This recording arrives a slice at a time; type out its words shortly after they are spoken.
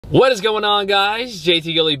What is going on, guys?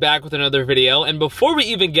 JTGily back with another video, and before we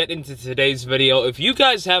even get into today's video, if you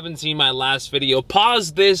guys haven't seen my last video,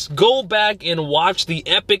 pause this, go back and watch the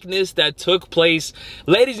epicness that took place.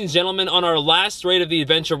 Ladies and gentlemen, on our last raid of the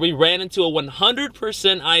adventure, we ran into a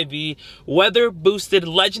 100% IV weather boosted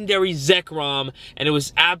Legendary Zekrom, and it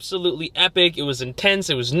was absolutely epic. It was intense,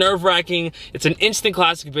 it was nerve-wracking. It's an instant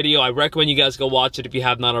classic video. I recommend you guys go watch it if you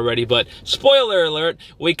have not already, but spoiler alert,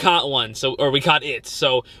 we caught one, we caught it.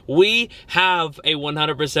 So we have a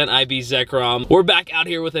 100% IV Zekrom. We're back out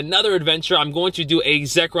here with another adventure. I'm going to do a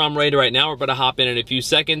Zekrom raid right now. We're about to hop in a few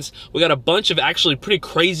seconds. We got a bunch of actually pretty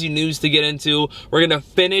crazy news to get into. We're gonna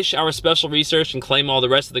finish our special research and claim all the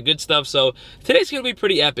rest of the good stuff. So today's gonna be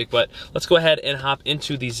pretty epic, but let's go ahead and hop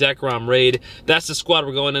into the Zekrom raid. That's the squad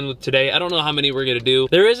we're going in with today. I don't know how many we're gonna do.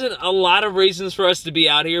 There isn't a lot of reasons for us to be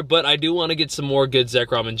out here, but I do want to get some more good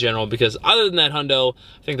Zekrom in general, because other than that Hundo,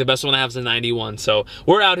 I think the best one I have is a 91. So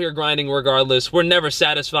we're out here grinding regardless. We're never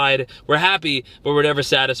satisfied. We're happy, but we're never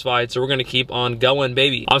satisfied. So we're gonna keep on going,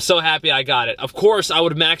 baby. I'm so happy I got it. Of course, I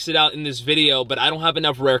would max it out in this video, but I don't have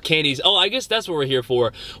enough rare candies. Oh, I guess that's what we're here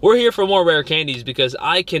for. We're here for more rare candies because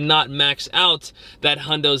I cannot max out that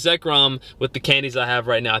Hundo Zekrom with the candies I have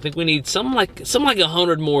right now. I think we need something like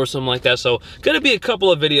 100 more or something like that. So gonna be a couple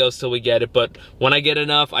of videos till we get it, but when I get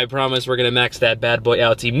enough, I promise we're gonna max that bad boy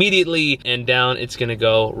out immediately, and down it's gonna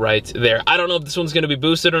go right there. I don't know if this one's gonna be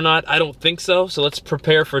boosted or not. I don't think so. So let's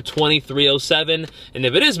prepare for 2307, and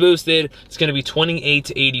if it is boosted, it's gonna be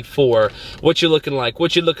 2884. What you looking like?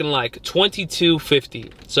 What you looking like?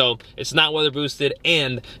 2250. So it's not weather boosted,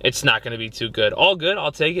 and it's not gonna be too good. All good,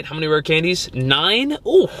 I'll take it. How many rare candies? 9?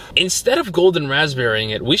 Ooh. Instead of golden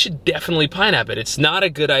raspberrying it, we should definitely pineapple it. It's not a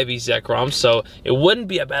good IV Zekrom, so it wouldn't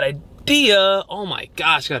be a bad idea. Oh my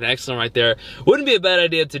gosh, got an excellent right there. Wouldn't be a bad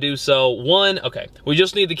idea to do so. Okay, we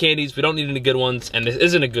just need the candies. We don't need any good ones, and this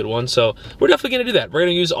isn't a good one, so we're definitely gonna do that. We're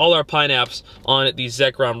gonna use all our pineapples on these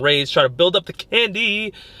Zekrom raids, try to build up the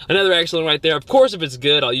candy. Another excellent right there. Of course, if it's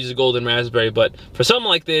good, I'll use a golden raspberry, but for something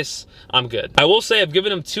like this, I'm good. I will say I've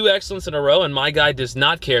given him 2 excellents in a row, and my guy does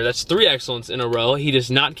not care. That's 3 excellents in a row. He does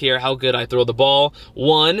not care how good I throw the ball.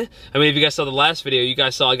 1, I mean, if you guys saw the last video, you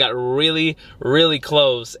guys saw I got really, really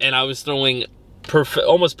close, and I was throwing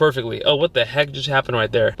almost perfectly. Oh, what the heck just happened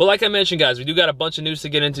right there? But like I mentioned, guys, we do got a bunch of news to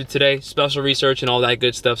get into today, special research and all that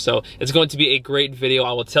good stuff, so it's going to be a great video.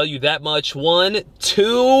 I will tell you that much. 1,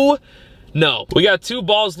 2... No, we got 2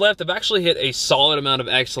 balls left. I've actually hit a solid amount of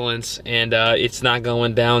excellence, and it's not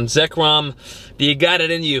going down. Zekrom, do you got it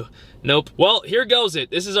in you? Nope. Well, here goes it.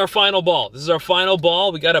 This is our final ball. This is our final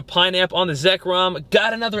ball. We got a pineapple on the Zekrom.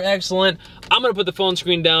 Got another excellent. I'm gonna put the phone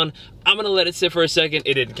screen down. I'm gonna let it sit for a second.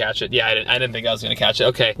 It didn't catch it. Yeah, I didn't think I was gonna catch it.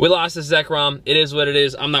 Okay, we lost the Zekrom. It is what it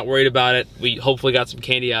is. I'm not worried about it. We hopefully got some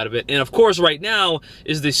candy out of it. And of course, right now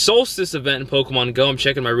is the Solstice event in Pokemon Go. I'm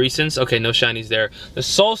checking my recents. Okay, no shinies there. The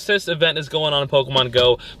Solstice event is going on in Pokemon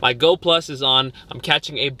Go. My Go Plus is on. I'm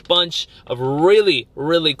catching a bunch of really,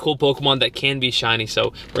 really cool Pokemon that can be shiny.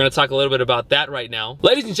 So we're gonna talk a little bit about that right now.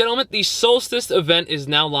 Ladies and gentlemen, the Solstice event is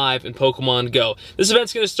now live in Pokemon Go. This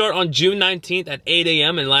event's gonna start on June 19th at 8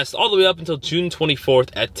 a.m. and last all the way up until June 24th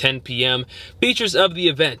at 10 p.m. Features of the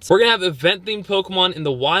event: we're gonna have event-themed Pokemon in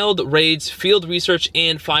the wild, raids, field research,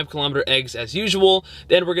 and 5-kilometer eggs as usual.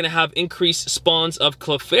 Then we're gonna have increased spawns of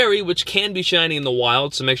Clefairy, which can be shiny in the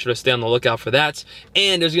wild, so make sure to stay on the lookout for that.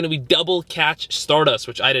 And there's gonna be double catch Stardust,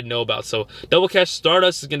 which I didn't know about, so double catch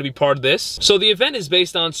Stardust is gonna be part of this. So the event is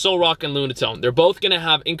based on Solrock and Lunatone. They're both gonna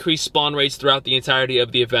have increased spawn rates throughout the entirety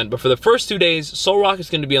of the event, but for the first 2 days, Solrock is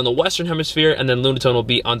gonna be on the Western Hemisphere, and then Lunatone will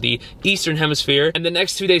be on the Eastern Hemisphere. And the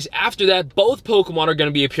next 2 days after that, both Pokemon are going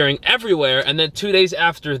to be appearing everywhere, and then 2 days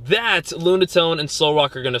after that, Lunatone and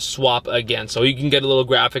Solrock are going to swap again. So you can get a little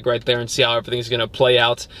graphic right there and see how everything's going to play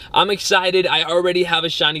out. I'm excited. I already have a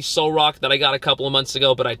shiny Solrock that I got a couple of months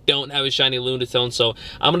ago, but I don't have a shiny Lunatone, so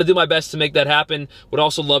I'm going to do my best to make that happen. Would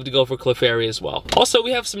also love to go for Clefairy as well. Also,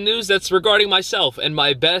 we have some news that's regarding myself and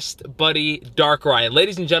my best buddy, Darkrai.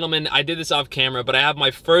 Ladies and gentlemen, I did this off camera, but I have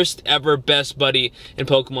my first ever best buddy in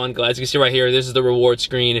Pokemon Go. As you can see right here, this is the reward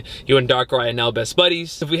screen. You and Darkrai are now best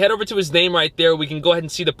buddies. If we head over to his name right there, we can go ahead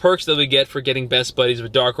and see the perks that we get for getting best buddies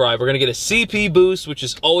with Darkrai. We're gonna get a CP boost, which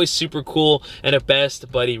is always super cool, and a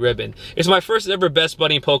best buddy ribbon. It's my first ever best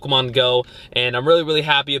buddy in Pokemon Go, and I'm really, really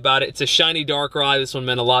happy about it. It's a shiny Darkrai. This one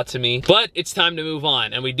meant a lot to me, but it's time to move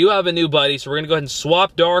on, and we do have a new buddy, so we're gonna go ahead and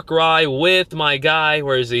swap Darkrai with my guy.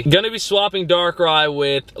 Where is he? Gonna be swapping Darkrai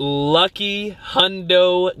with Lucky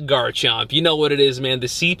Hundo Garchomp. You know what it is, man. The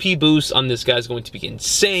CP CP boost on this guy is going to be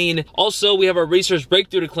insane. Also, we have our research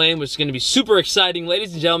breakthrough to claim, which is going to be super exciting.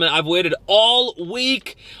 Ladies and gentlemen, I've waited all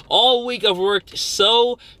week. All week I've worked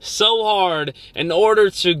so hard in order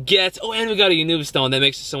to get, oh, and we got a Unova stone. That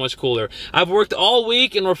makes it so much cooler. I've worked all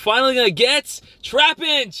week and we're finally gonna get Trap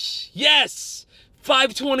Inch. Yes,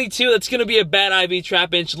 522. That's gonna be a bad IV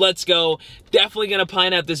Trap Inch. Let's go. Definitely gonna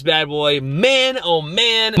pineapple this bad boy. Man, oh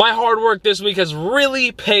man, my hard work this week has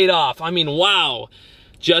really paid off. I mean, wow.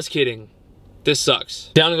 Just kidding. This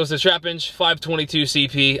sucks. Down goes the Trap Inch, 522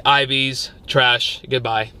 CP, IVs, trash,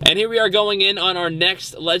 goodbye. And here we are going in on our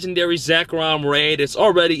next Legendary Zekrom raid. It's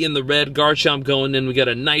already in the red. Garchomp going in. We got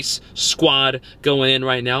a nice squad going in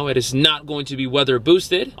right now. It is not going to be weather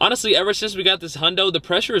boosted. Honestly, ever since we got this Hundo, the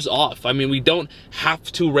pressure is off. I mean, we don't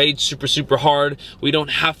have to raid super hard. We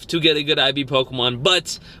don't have to get a good IV Pokemon,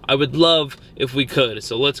 but I would love if we could.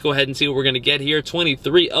 So let's go ahead and see what we're gonna get here.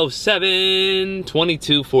 2307,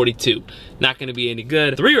 2242. Not gonna be any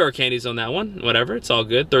good. 3 rare candies on that one. Whatever, it's all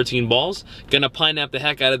good. 13 balls. Gonna pineapple the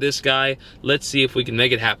heck out of this guy. Let's see if we can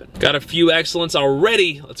make it happen. Got a few excellents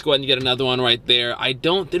already. Let's go ahead and get another one right there.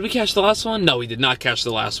 Did we catch the last one? No, we did not catch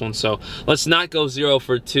the last one. So let's not go 0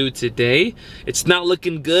 for 2 today. It's not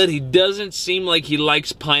looking good. He doesn't seem like he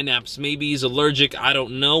likes pineapples. Maybe he's allergic. I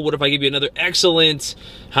don't know. What if I give you another excellent?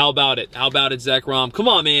 How about it? How about it, Zekrom? Come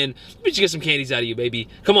on, man. Let me just get some candies out of you, baby.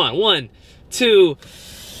 Come on. 1, 2.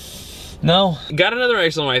 No. Got another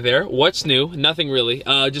excellent right there. What's new? Nothing really.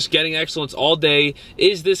 Just getting excellence all day.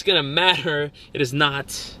 Is this gonna matter? It is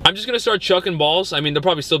not. I'm just gonna start chucking balls. I mean, they'll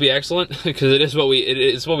probably still be excellent because it is what we do.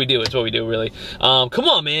 It's what we do, really. Come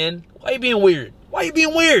on, man. Why are you being weird? Why are you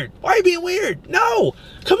being weird? Why are you being weird? No,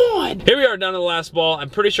 come on. Here we are down to the last ball. I'm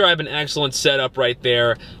pretty sure I have an excellent setup right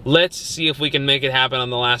there. Let's see if we can make it happen on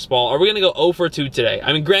the last ball. Are we gonna go 0 for 2 today?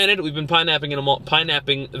 I mean, granted, we've been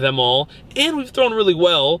pineapping them all, and we've thrown really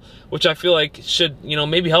well, which I feel like should, you know,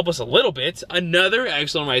 maybe help us a little bit. Another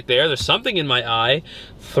excellent right there. There's something in my eye.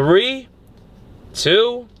 3,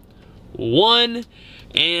 2, 1.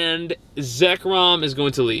 And Zekrom is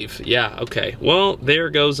going to leave. Yeah, okay. Well, there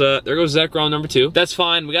goes Zekrom number 2. That's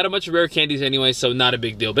fine. We got a bunch of rare candies anyway, so not a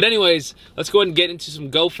big deal. But anyways, let's go ahead and get into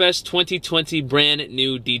some GoFest 2020 brand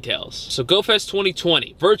new details. So GoFest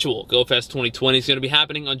 2020, virtual GoFest 2020 is going to be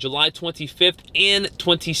happening on July 25th and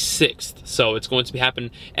 26th. So it's going to be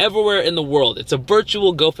happening everywhere in the world. It's a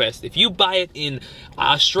virtual GoFest. If you buy it in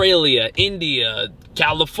Australia, India,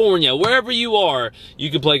 California, wherever you are,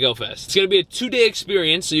 you can play GoFest. It's going to be a 2-day experience,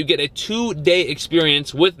 so you get a 2-day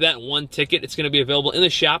experience with that 1 ticket. It's going to be available in the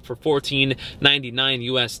shop for $14.99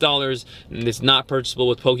 US, and it's not purchasable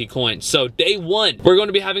with Pokecoins. So day 1, we're going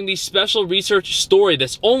to be having the special research story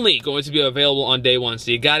that's only going to be available on day 1,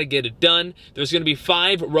 so you got to get it done. There's going to be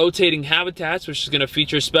 5 rotating habitats, which is going to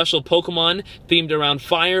feature special Pokemon themed around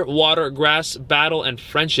fire, water, grass, battle, and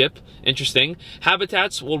friendship. Interesting.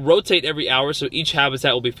 Habitats will rotate every hour, so each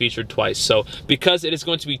habitat will be featured twice. So because it is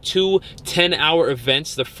going to be 2 10-hour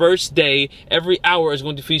events, the first day, every hour is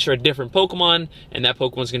going to feature a different Pokemon, and that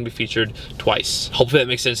Pokemon is going to be featured twice. Hopefully that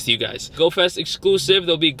makes sense to you guys. GoFest exclusive,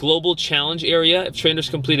 there'll be a global challenge area. If trainers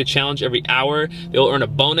complete a challenge every hour, they'll earn a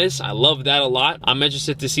bonus. I love that a lot. I'm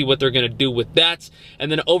interested to see what they're going to do with that.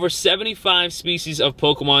 And then over 75 species of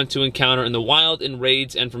Pokemon to encounter in the wild, in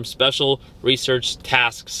raids, and from special research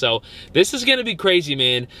tasks. So this is going to be crazy,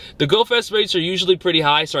 man. The GoFest rates are usually pretty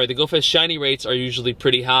high. Sorry, the GoFest shiny rates are usually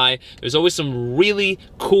pretty high. There's always some really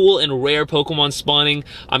cool and rare Pokemon spawning.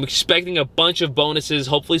 I'm expecting a bunch of bonuses,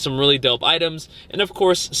 hopefully some really dope items, and of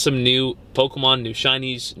course some new Pokemon, new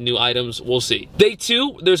shinies, new items. We'll see. Day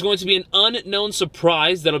 2, there's going to be an unknown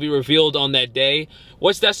surprise that'll be revealed on that day.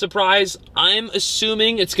 What's that surprise? I'm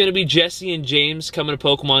assuming it's going to be Jesse and James coming to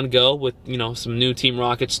Pokemon Go with, you know, some new Team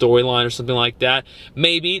Rocket storyline or something like that.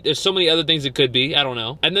 Maybe. There's so many other things it could be. I don't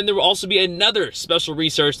know. And then there will also be another special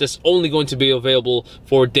research that's only going to be available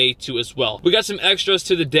for day 2 as well. We got some extras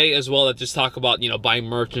to the day as well that just talk about, you know, buying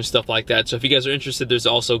merch and stuff like that. So if you guys are interested, there's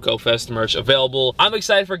also GoFest merch available. I'm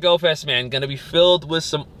excited for GoFest, man. Gonna be filled with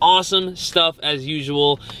some awesome stuff as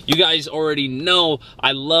usual. You guys already know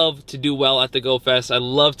I love to do well at the GoFest. I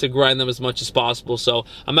love to grind them as much as possible. So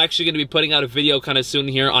I'm actually going to be putting out a video kind of soon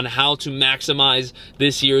here on how to maximize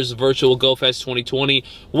this year's virtual GoFest 2020,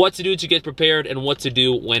 what to do to get prepared, and what to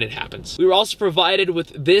do when it happens. We were also provided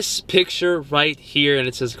with this picture right here, and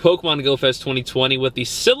it says Pokemon GoFest 2020 with the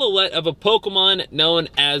silhouette of a Pokemon known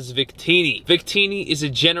as Victini. Victini is a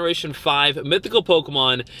Generation 5 mythical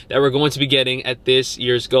Pokemon that we're going going to be getting at this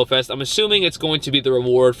year's GoFest. I'm assuming it's going to be the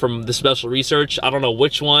reward from the special research. I don't know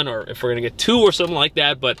which one, or if we're gonna get 2 or something like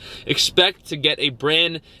that, but expect to get a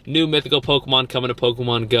brand new mythical Pokemon coming to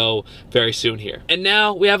Pokemon Go very soon here. And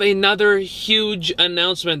now we have another huge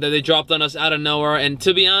announcement that they dropped on us out of nowhere, and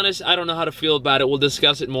to be honest, I don't know how to feel about it. We'll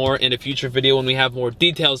discuss it more in a future video when we have more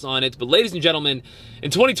details on it. But ladies and gentlemen,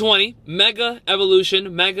 in 2020, Mega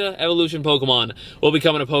Evolution Pokemon will be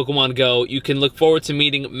coming to Pokemon Go. You can look forward to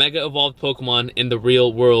meeting Mega Evolved Pokemon in the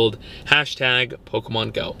real world. Hashtag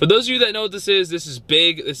Pokemon Go. For those of you that know what this is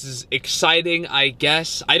big, this is exciting, I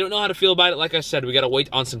guess. I don't know how to feel about it. Like I said, we gotta wait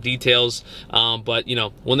on some details. But, you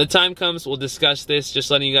know, when the time comes, we'll discuss this. Just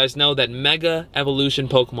letting you guys know that Mega Evolution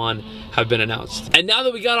Pokemon have been announced. And now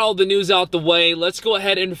that we got all the news out the way, let's go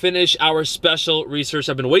ahead and finish our special research.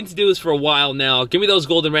 I've been waiting to do this for a while now. Give me those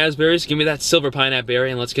golden raspberries, give me that silver pineapple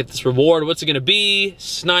berry, and let's get this reward. What's it gonna be?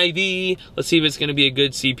 Snivy. Let's see if it's gonna be a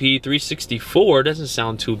good CP. 364 doesn't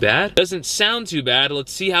sound too bad. Doesn't sound too bad.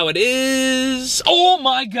 Let's see how it is. Oh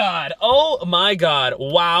my god. Oh my god.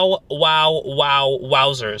 Wow, wow, wow,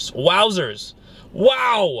 wowzers. Wowzers.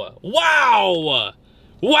 Wow. Wow.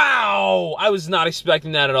 Wow! I was not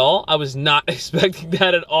expecting that at all. I was not expecting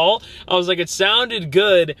that at all. I was like, it sounded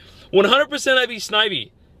good. 100% IV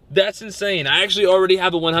Snivy. That's insane. I actually already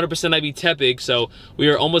have a 100% IV Tepig, so we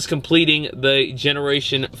are almost completing the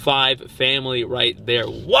Generation 5 family right there.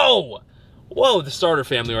 Whoa! Whoa, the starter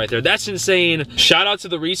family right there. That's insane. Shout out to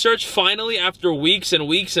the research. Finally, after weeks and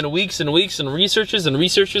weeks and weeks and weeks and researches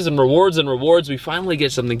and rewards, we finally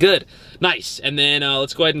get something good. Nice. And then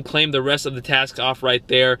let's go ahead and claim the rest of the task off right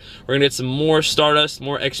there. We're gonna get some more Stardust,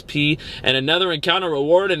 more XP, and another encounter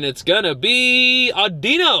reward, and it's gonna be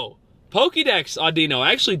Audino. Pokédex Audino.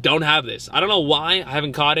 I actually don't have this. I don't know why. I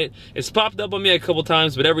haven't caught it. It's popped up on me a couple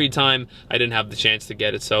times, but every time I didn't have the chance to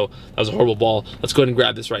get it, so that was a horrible ball. Let's go ahead and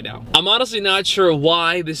grab this right now. I'm honestly not sure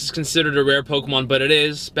why this is considered a rare Pokemon, but it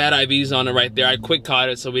is. Bad IVs on it right there. I quick caught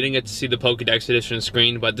it, so we didn't get to see the Pokédex edition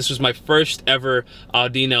screen, but this was my first ever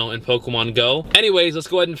Audino in Pokemon Go. Anyways, let's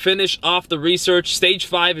go ahead and finish off the research. Stage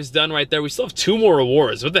 5 is done right there. We still have 2 more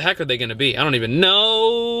rewards. What the heck are they going to be? I don't even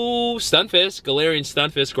know. Stunfisk. Galarian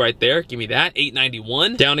Stunfisk right there. Give me that.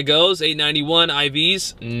 891. Down it goes. 891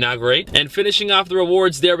 IVs. Not great. And finishing off the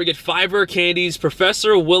rewards there, we get 5 rare candies,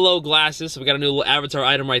 Professor Willow glasses. So we got a new little avatar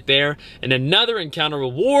item right there. And another encounter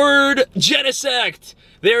reward. Genesect!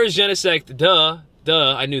 There is Genesect. Duh.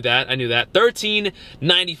 I knew that.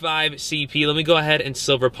 1395 CP. Let me go ahead and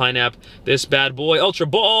silver pineapple this bad boy. Ultra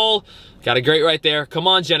Ball. Got a great right there. Come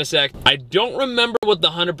on, Genesect. I don't remember what the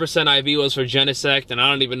 100% IV was for Genesect, and I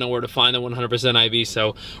don't even know where to find the 100% IV,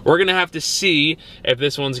 so we're going to have to see if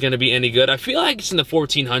this one's going to be any good. I feel like it's in the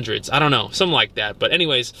 1400s. I don't know. Something like that. But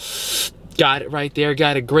anyways, got it right there.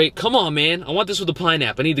 Got it great. Come on, man. I want this with the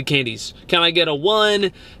pineapple. I need the candies. Can I get a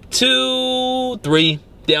 1, 2, 3?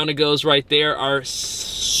 Down it goes right there. Our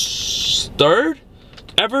third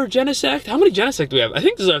ever Genesect? How many Genesect do we have? I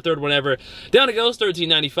think this is our third one ever. Down it goes,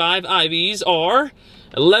 1395. IVs are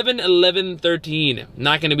 11, 11, 13.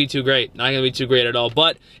 Not going to be too great. Not going to be too great at all.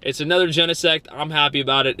 But it's another Genesect. I'm happy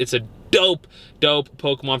about it. It's a dope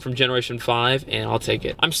Pokemon from Generation 5, and I'll take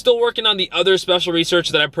it. I'm still working on the other special research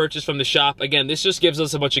that I purchased from the shop. Again, this just gives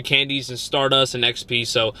us a bunch of candies and Stardust and XP,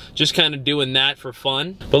 so just kind of doing that for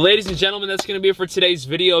fun. But ladies and gentlemen, that's going to be it for today's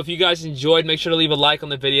video. If you guys enjoyed, make sure to leave a like on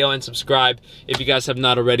the video and subscribe if you guys have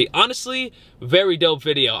not already. Honestly, very dope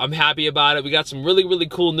video. I'm happy about it. We got some really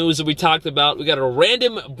cool news that we talked about. We got a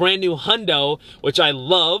random brand new Hundo, which I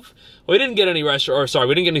love. We didn't get any we didn't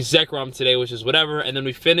get any Zekrom today, which is whatever, and then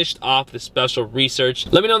we finished off the special research.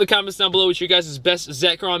 Let me know in the comments down below what your guys' best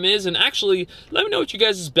Zekrom is, and actually, let me know what your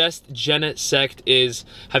guys' best Genesect is.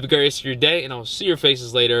 Have a great rest of your day, and I'll see your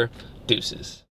faces later. Deuces.